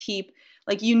keep,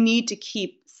 like you need to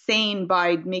keep sane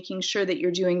by making sure that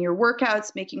you're doing your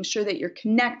workouts, making sure that you're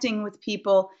connecting with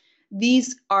people.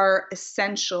 These are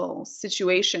essential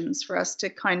situations for us to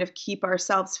kind of keep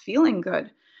ourselves feeling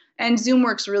good. And Zoom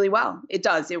works really well. It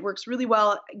does. It works really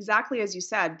well. Exactly as you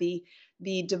said, the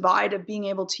divide of being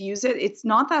able to use it, it's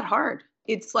not that hard.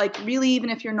 It's like really, even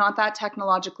if you're not that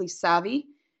technologically savvy,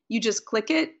 you just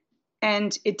click it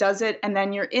and it does it. And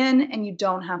then you're in and you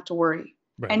don't have to worry.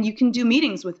 Right. And you can do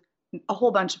meetings with a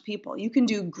whole bunch of people. You can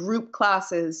do group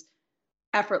classes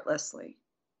effortlessly.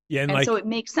 Yeah. And Like, so it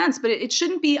makes sense, but it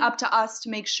shouldn't be up to us to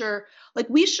make sure, like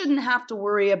we shouldn't have to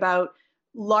worry about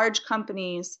large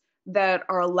companies that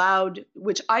are allowed,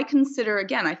 which I consider,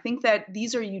 again, I think that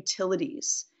these are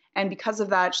utilities. And because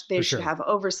of that, they for should sure. have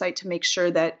oversight to make sure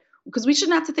that, because we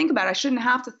shouldn't have to think about it. I shouldn't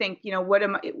have to think,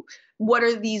 what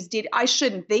are these data? I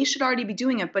shouldn't. They should already be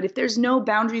doing it. But if there's no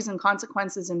boundaries and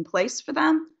consequences in place for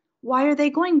them, why are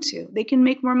they going to? They can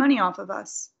make more money off of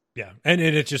us. Yeah. And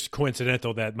it's just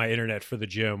coincidental that my internet for the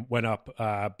gym went up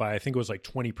by, I think it was like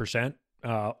 20%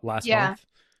 last month.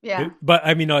 Yeah. But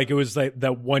I mean, like it was like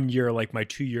that 1 year, like my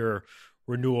 2 year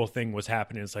renewal thing was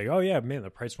happening. It's like, oh yeah, man, the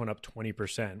price went up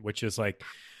 20%, which is like,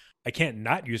 I can't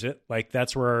not use it. Like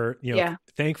that's where,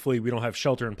 thankfully we don't have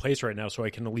shelter in place right now. So I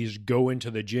can at least go into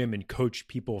the gym and coach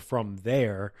people from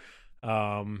there,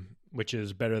 which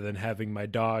is better than having my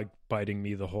dog biting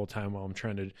me the whole time while I'm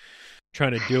trying to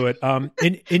do it. And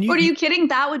What are you kidding?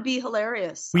 That would be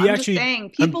hilarious. I'm just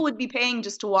saying people would be paying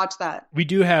just to watch that. We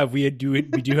do have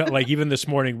like even this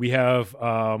morning we have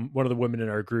one of the women in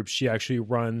our group. She actually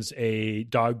runs a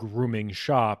dog grooming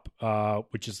shop,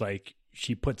 which is like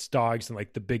she puts dogs in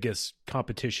like the biggest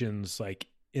competitions like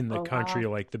in the country,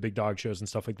 wow. like the big dog shows and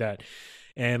stuff like that.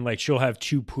 And like she'll have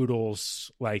two poodles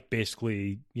like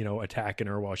basically, attacking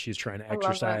her while she's trying to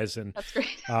exercise. And that's great.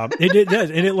 it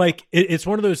does. And it's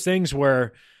one of those things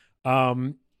where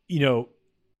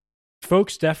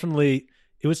folks definitely,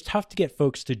 it was tough to get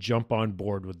folks to jump on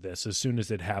board with this as soon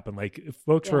as it happened. Like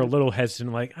folks were a little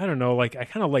hesitant, like, I don't know, like I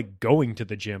kind of like going to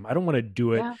the gym. I don't want to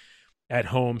do it at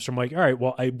home. So I'm like, all right,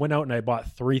 well, I went out and I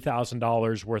bought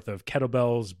 $3,000 worth of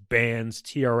kettlebells, bands,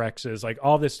 TRXs, like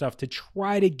all this stuff to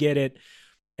try to get it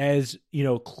as,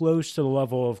 close to the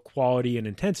level of quality and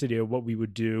intensity of what we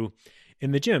would do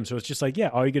in the gym. So it's just like,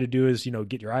 all you got to do is,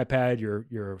 get your iPad,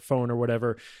 your phone or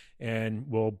whatever, and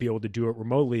we'll be able to do it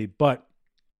remotely. But,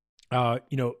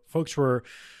 folks were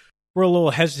a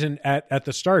little hesitant at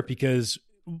the start because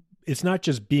it's not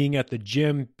just being at the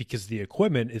gym because of the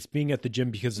equipment, it's being at the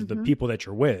gym because of the people that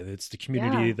you're with. It's the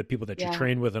community, the people that you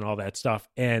train with and all that stuff.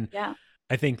 And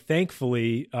I think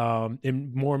thankfully,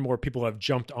 and more people have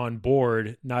jumped on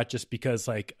board, not just because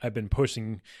like I've been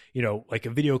posting, like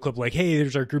a video clip, like, hey,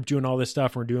 there's our group doing all this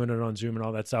stuff. And we're doing it on Zoom and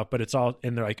all that stuff, but it's all,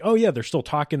 and they're like, oh yeah, they're still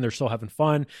talking. They're still having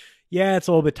fun. Yeah. It's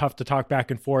a little bit tough to talk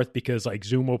back and forth because like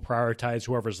Zoom will prioritize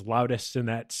whoever's loudest in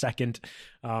that second.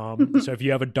 So if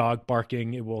you have a dog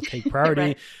barking, it will take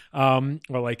priority, or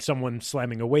like someone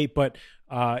slamming a weight, but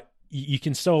you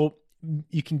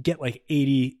can get like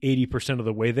 80% of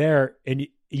the way there. And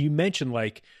you mentioned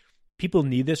like people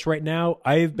need this right now.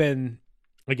 Again,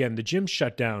 the gym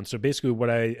shut down. So basically what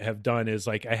I have done is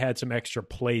like, I had some extra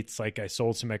plates. Like I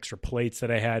sold some extra plates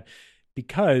that I had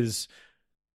because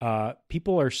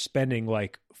people are spending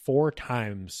like 4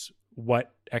 times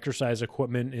what exercise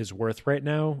equipment is worth right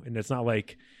now. And it's not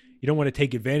like you don't want to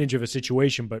take advantage of a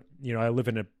situation, but I live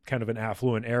in a kind of an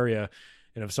affluent area.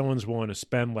 And if someone's willing to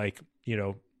spend like,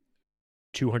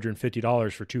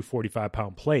 $250 for 2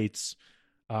 45-pound plates.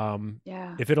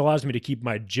 If it allows me to keep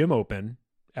my gym open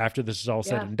after this is all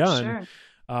said and done, sure.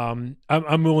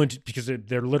 I'm willing to, because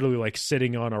they're literally like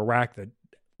sitting on a rack that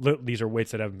these are weights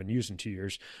that haven't been used in 2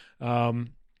 years.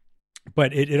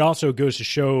 But it also goes to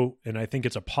show, and I think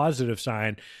it's a positive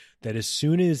sign, that as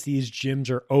soon as these gyms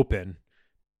are open,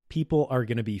 people are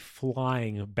going to be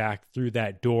flying back through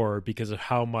that door because of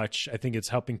how much, I think it's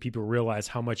helping people realize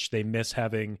how much they miss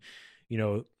having,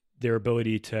 their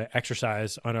ability to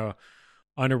exercise on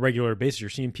a regular basis.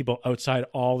 You're seeing people outside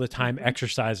all the time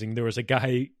exercising. There was a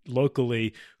guy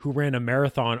locally who ran a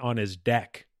marathon on his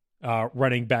deck,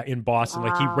 running back in Boston. Wow.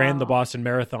 Like he ran the Boston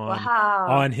Marathon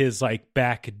on his like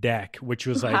back deck, which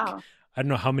was like, I don't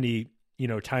know how many,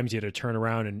 times you had to turn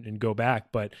around and go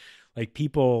back, but like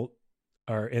people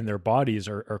are in their bodies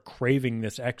are craving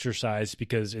this exercise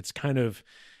because it's kind of,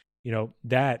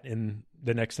 that. And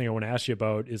the next thing I want to ask you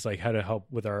about is like how to help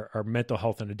with our mental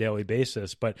health on a daily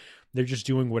basis, but they're just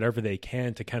doing whatever they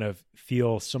can to kind of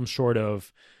feel some sort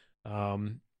of,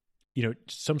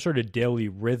 some sort of daily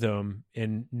rhythm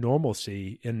and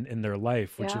normalcy in their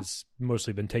life, which has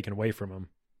mostly been taken away from them.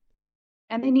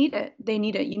 And they need it. They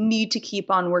need it. You need to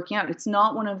keep on working out. It's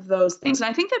not one of those things. And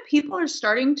I think that people are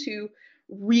starting to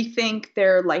rethink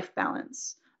their life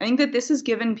balance. I think that this has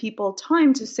given people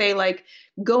time to say, like,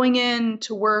 going in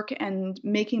to work and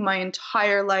making my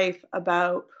entire life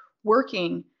about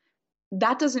working,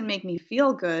 that doesn't make me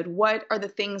feel good. What are the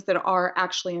things that are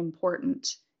actually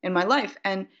important in my life?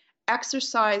 And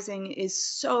exercising is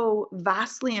so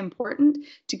vastly important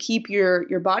to keep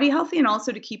your body healthy and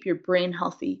also to keep your brain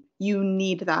healthy. You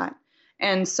need that.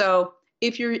 And so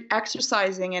if you're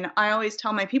exercising, and I always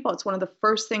tell my people, it's one of the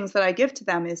first things that I give to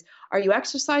them is, are you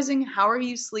exercising? How are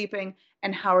you sleeping?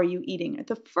 And how are you eating?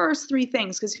 The first three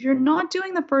things, because if you're not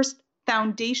doing the first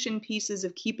foundation pieces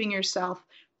of keeping yourself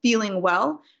feeling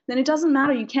well, then it doesn't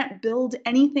matter. You can't build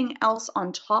anything else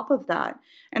on top of that.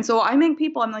 And so I make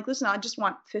people, I'm like, listen, I just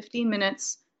want 15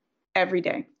 minutes every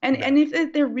day. And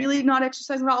if they're really not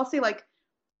exercising, I'll say like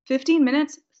 15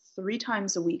 minutes 3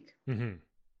 times a week. Mm-hmm.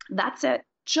 That's it.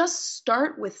 Just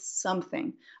start with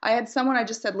something. I had someone, I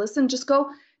just said, listen, just go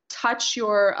touch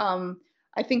your,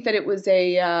 I think that it was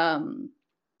I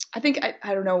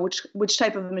don't know which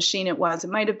type of a machine it was. It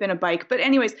might have been a bike, but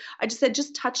anyways, I just said,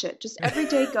 just touch it. Just every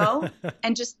day go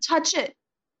and just touch it.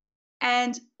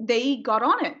 And they got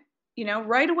on it,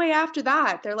 right away after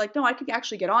that. They're like, no, I could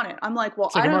actually get on it. I'm like,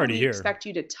 well, I don't really expect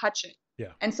you to touch it.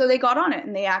 Yeah. And so they got on it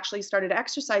and they actually started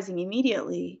exercising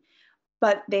immediately,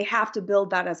 but they have to build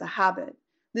that as a habit.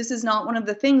 This is not one of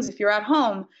the things, if you're at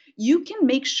home, you can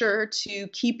make sure to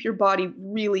keep your body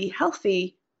really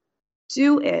healthy.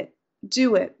 Do it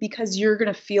because you're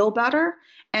going to feel better.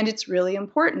 And it's really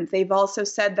important. They've also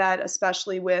said that,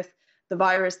 especially with the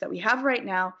virus that we have right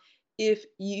now, if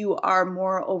you are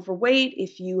more overweight,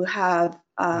 if you have,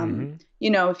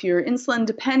 if you're insulin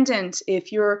dependent,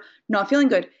 if you're not feeling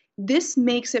good, this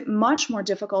makes it much more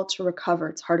difficult to recover.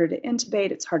 It's harder to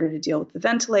intubate. It's harder to deal with the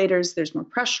ventilators. There's more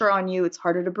pressure on you. It's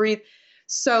harder to breathe.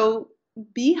 So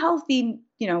be healthy,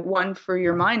 one, for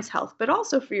your mind's health, but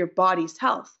also for your body's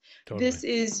health. Totally. This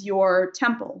is your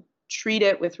temple. Treat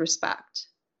it with respect.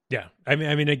 Yeah. I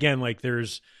mean, again, like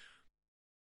there's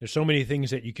so many things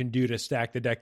that you can do to stack the deck